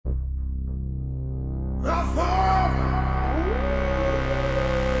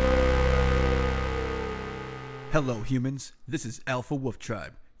Hello humans, this is Alpha Wolf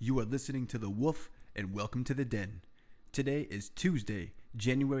Tribe. You are listening to The Wolf and welcome to the Den. Today is Tuesday,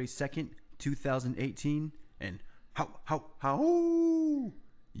 January 2nd, 2018, and how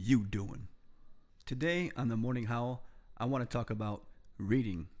you doing? Today on the Morning Howl, I want to talk about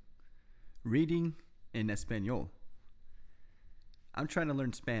reading. Reading in Espanol. I'm trying to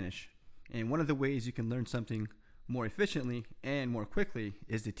learn Spanish, and one of the ways you can learn something more efficiently and more quickly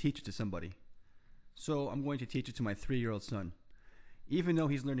is to teach it to somebody. So I'm going to teach it to my 3-year-old son. Even though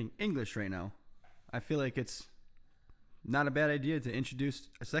he's learning English right now, I feel like it's not a bad idea to introduce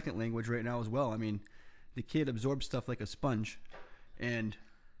a second language right now as well. I mean, the kid absorbs stuff like a sponge, and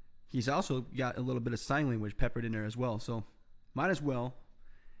he's also got a little bit of sign language peppered in there as well. So might as well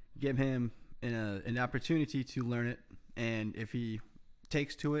give him an opportunity to learn it, and if he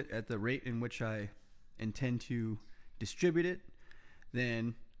takes to it at the rate in which I intend to distribute it,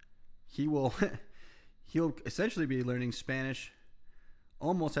 then he'll essentially be learning Spanish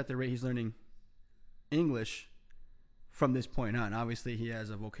almost at the rate he's learning English from this point on. Obviously, he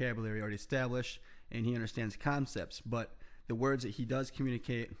has a vocabulary already established, and he understands concepts, but the words that he does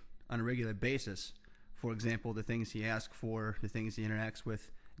communicate on a regular basis, for example, the things he asks for, the things he interacts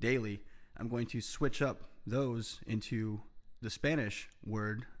with daily, I'm going to switch up those into the Spanish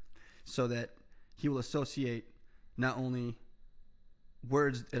word so that he will associate not only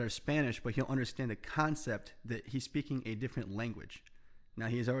words that are Spanish, but he'll understand the concept that he's speaking a different language. Now,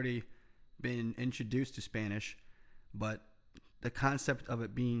 he has already been introduced to Spanish, but the concept of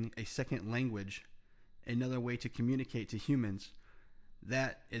it being a second language, another way to communicate to humans,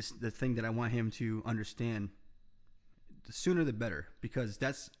 that is the thing that I want him to understand. The sooner the better, because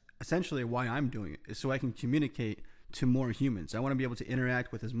that's essentially why I'm doing it, is so I can communicate to more humans. I want to be able to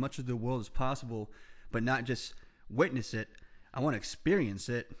interact with as much of the world as possible, but not just witness it. I want to experience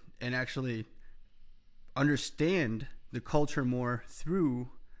it and actually understand the culture more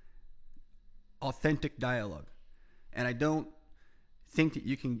through authentic dialogue. And I don't think that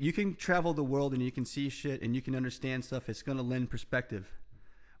you can travel the world and you can see shit and you can understand stuff. It's going to lend perspective.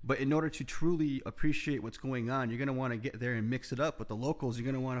 But in order to truly appreciate what's going on, you're going to want to get there and mix it up with the locals. You're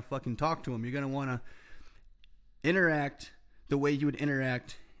going to want to fucking talk to them. You're going to want to interact the way you would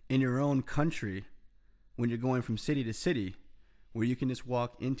interact in your own country when you're going from city to city, where you can just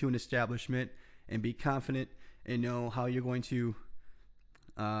walk into an establishment and be confident and know how you're going to,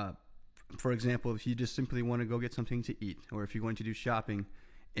 for example, if you just simply want to go get something to eat, or if you're going to do shopping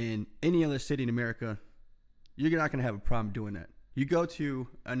in any other city in America, you're not going to have a problem doing that. You go to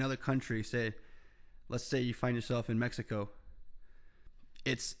another country, let's say you find yourself in Mexico.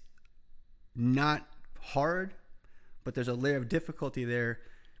 It's not hard, but there's a layer of difficulty there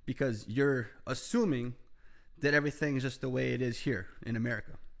because you're assuming that everything is just the way it is here in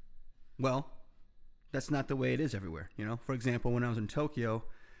America. Well, that's not the way it is everywhere. You know, for example, when I was in Tokyo,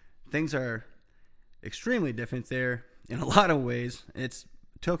 things are extremely different there in a lot of ways.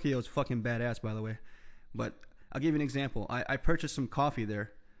 Tokyo is fucking badass, by the way. But I'll give you an example. I purchased some coffee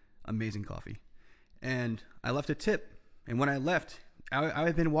there, amazing coffee, and I left a tip. And when I left, I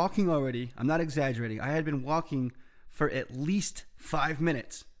had been walking already. I'm not exaggerating. I had been walking for at least 5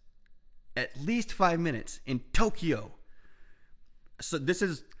 minutes. At least 5 minutes in Tokyo. So this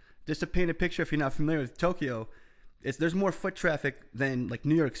is just to paint a picture. If you're not familiar with Tokyo, there's more foot traffic than like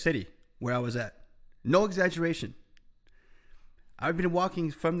New York City, where I was at. No exaggeration. I've been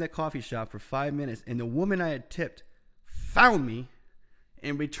walking from that coffee shop for 5 minutes, and the woman I had tipped found me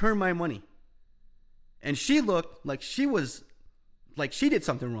and returned my money. And she looked like she did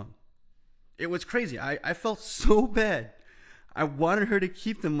something wrong. It was crazy. I felt so bad. I wanted her to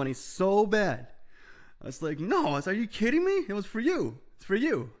keep the money so bad. I was like, no, are you kidding me? It was for you. It's for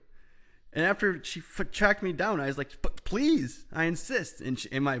you. And after she tracked me down, I was like, please, I insist.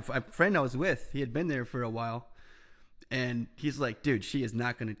 And my friend I was with, he had been there for a while. And he's like, dude, she is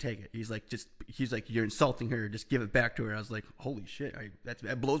not going to take it. He's like, you're insulting her. Just give it back to her. I was like, holy shit,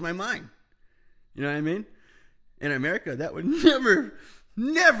 that blows my mind. You know what I mean? In America, that would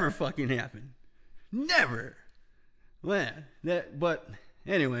never fucking happen. Never. Man, but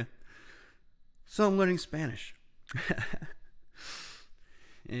anyway, so I'm learning Spanish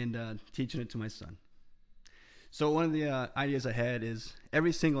and teaching it to my son. So one of the ideas I had is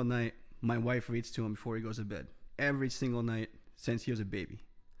every single night, my wife reads to him before he goes to bed. Every single night since he was a baby.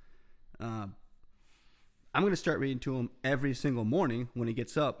 I'm going to start reading to him every single morning when he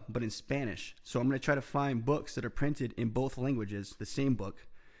gets up, but in Spanish. So I'm going to try to find books that are printed in both languages, the same book.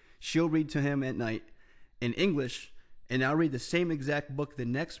 She'll read to him at night in English, and I'll read the same exact book the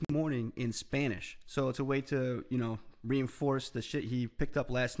next morning in Spanish. So it's a way to, reinforce the shit he picked up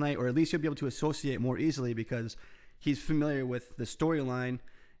last night, or at least he'll be able to associate more easily because he's familiar with the storyline,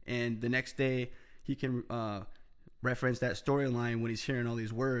 and the next day he can reference that storyline when he's hearing all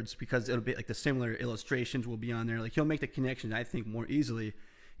these words, because it'll be like the similar illustrations will be on there. Like, he'll make the connection, I think, more easily.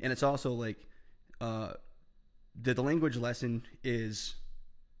 And it's also like the language lesson is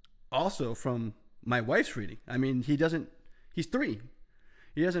also from my wife's reading. I mean, he's 3.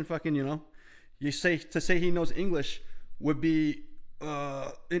 He doesn't fucking, you say he knows English would be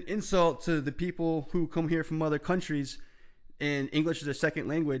an insult to the people who come here from other countries and English is their second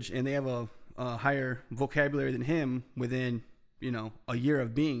language, and they have a higher vocabulary than him within, a year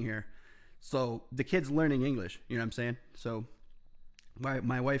of being here. So the kid's learning English, you know what I'm saying? So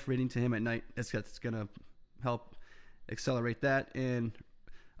my wife reading to him at night, that's going to help accelerate that and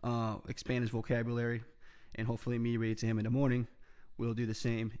expand his vocabulary. And hopefully me reading to him in the morning will do the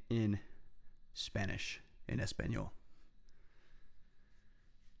same in Spanish, in Espanol.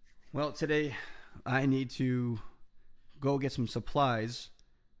 Well, today I need to go get some supplies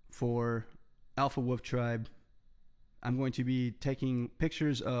for Alpha Wolf Tribe. I'm going to be taking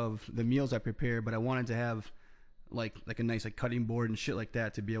pictures of the meals I prepare, but I wanted to have like a nice cutting board and shit like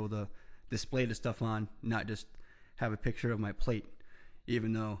that to be able to display the stuff on, not just have a picture of my plate,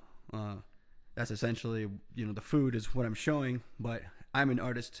 even though that's essentially, the food is what I'm showing. But I'm an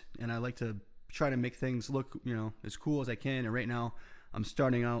artist and I like to try to make things look, as cool as I can. And right now I'm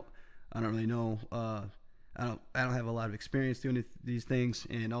starting out. I don't really know. I don't have a lot of experience doing these things,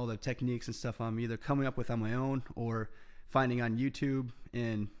 and all the techniques and stuff I'm either coming up with on my own or finding on YouTube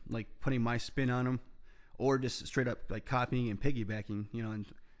and putting my spin on them, or just straight up copying and piggybacking, and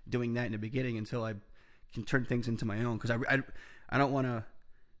doing that in the beginning until I can turn things into my own. Because I don't want to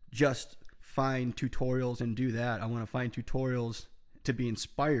just find tutorials and do that. I want to find tutorials to be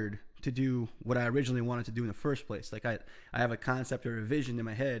inspired to do what I originally wanted to do in the first place. I have a concept or a vision in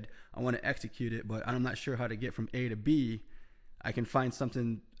my head. I want to execute it, but I'm not sure how to get from A to B. I can find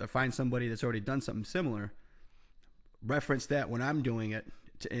something or find somebody that's already done something similar, reference that when I'm doing it,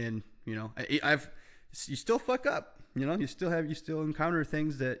 and you still fuck up. You still encounter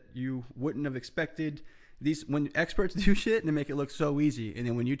things that you wouldn't have expected. When experts do shit and they make it look so easy, and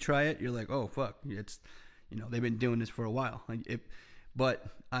then when you try it, you're like, oh fuck, it's they've been doing this for a while. But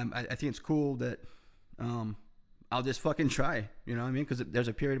I think it's cool that I'll just fucking try, you know what I mean? Because there's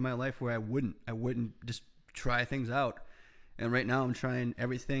a period in my life where I wouldn't just try things out. And right now I'm trying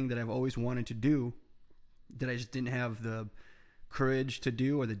everything that I've always wanted to do that I just didn't have the courage to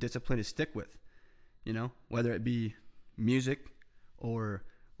do or the discipline to stick with, whether it be music or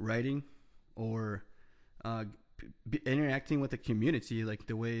writing or interacting with the community like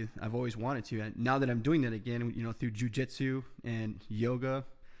the way I've always wanted to. And now that I'm doing that again, through jujitsu and yoga,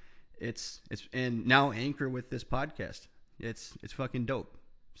 it's and now Anchor with this podcast, it's fucking dope.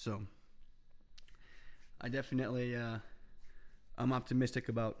 So I definitely I'm optimistic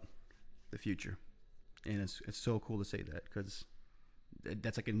about the future, and it's so cool to say that, because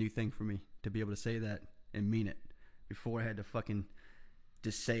that's a new thing for me to be able to say that and mean it. Before I had to fucking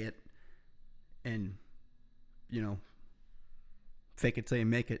just say it and fake it till you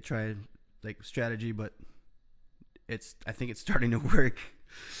make it, try strategy, but I think it's starting to work.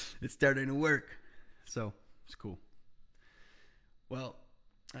 It's starting to work. So it's cool. Well,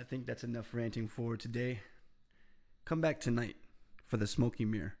 I think that's enough ranting for today. Come back tonight for the Smoky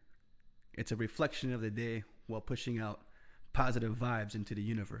Mirror. It's a reflection of the day while pushing out positive vibes into the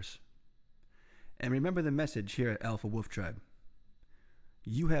universe. And remember the message here at Alpha Wolf Tribe.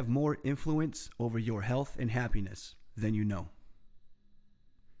 You have more influence over your health and happiness than you know.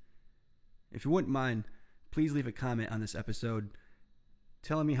 If you wouldn't mind, please leave a comment on this episode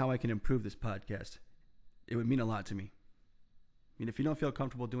telling me how I can improve this podcast. It would mean a lot to me. And if you don't feel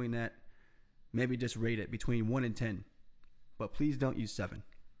comfortable doing that, maybe just rate it between 1 and 10. But please don't use 7.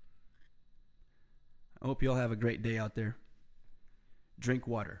 I hope you all have a great day out there. Drink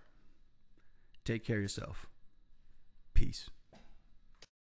water. Take care of yourself. Peace.